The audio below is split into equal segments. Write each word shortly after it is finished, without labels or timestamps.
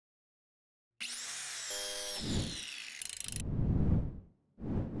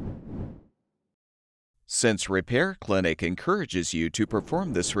Since Repair Clinic encourages you to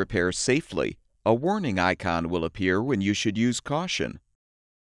perform this repair safely, a warning icon will appear when you should use caution.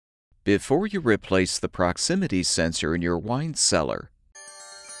 Before you replace the proximity sensor in your wine cellar,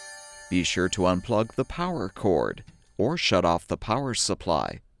 be sure to unplug the power cord or shut off the power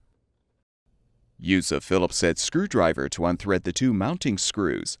supply. Use a Phillips-head screwdriver to unthread the two mounting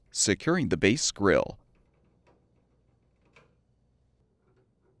screws, securing the base grill.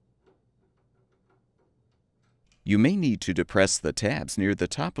 You may need to depress the tabs near the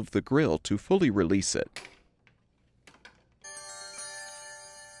top of the grill to fully release it.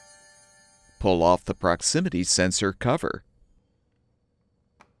 Pull off the proximity sensor cover.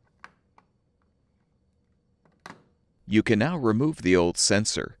 You can now remove the old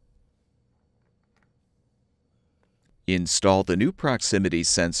sensor. Install the new proximity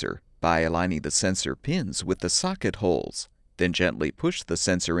sensor by aligning the sensor pins with the socket holes, then gently push the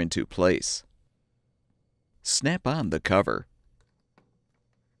sensor into place. Snap on the cover.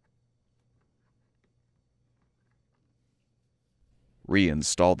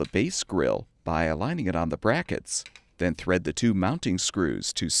 Reinstall the base grill by aligning it on the brackets, then thread the two mounting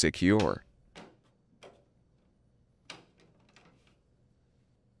screws to secure.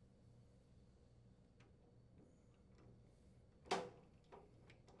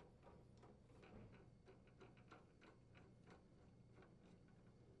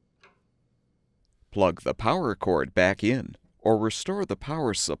 Plug the power cord back in or restore the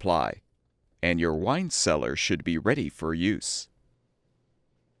power supply, and your wine cellar should be ready for use.